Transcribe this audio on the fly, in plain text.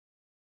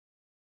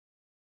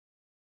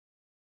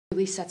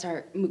really sets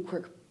our Moot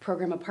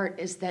program apart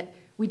is that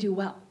we do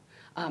well.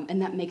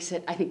 And that makes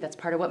it, I think that's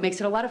part of what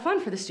makes it a lot of fun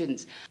for the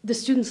students. The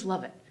students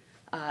love it.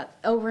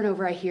 Over and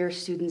over I hear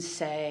students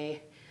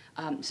say,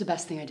 it's the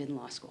best thing I did in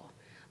law school.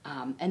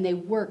 And they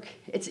work,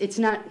 it's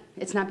not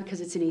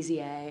because it's an easy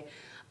A,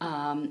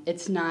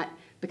 it's not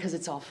because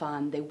it's all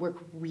fun. They work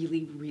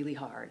really, really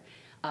hard.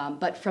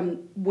 But from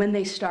when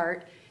they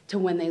start to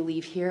when they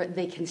leave here,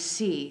 they can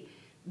see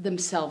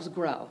themselves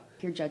grow.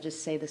 I hear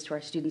judges say this to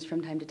our students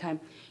from time to time: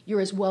 you're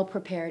as well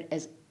prepared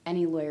as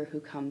any lawyer who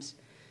comes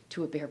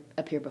to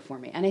appear before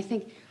me. And I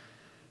think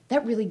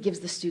that really gives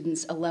the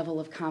students a level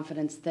of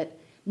confidence that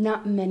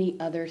not many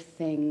other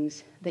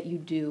things that you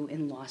do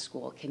in law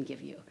school can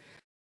give you.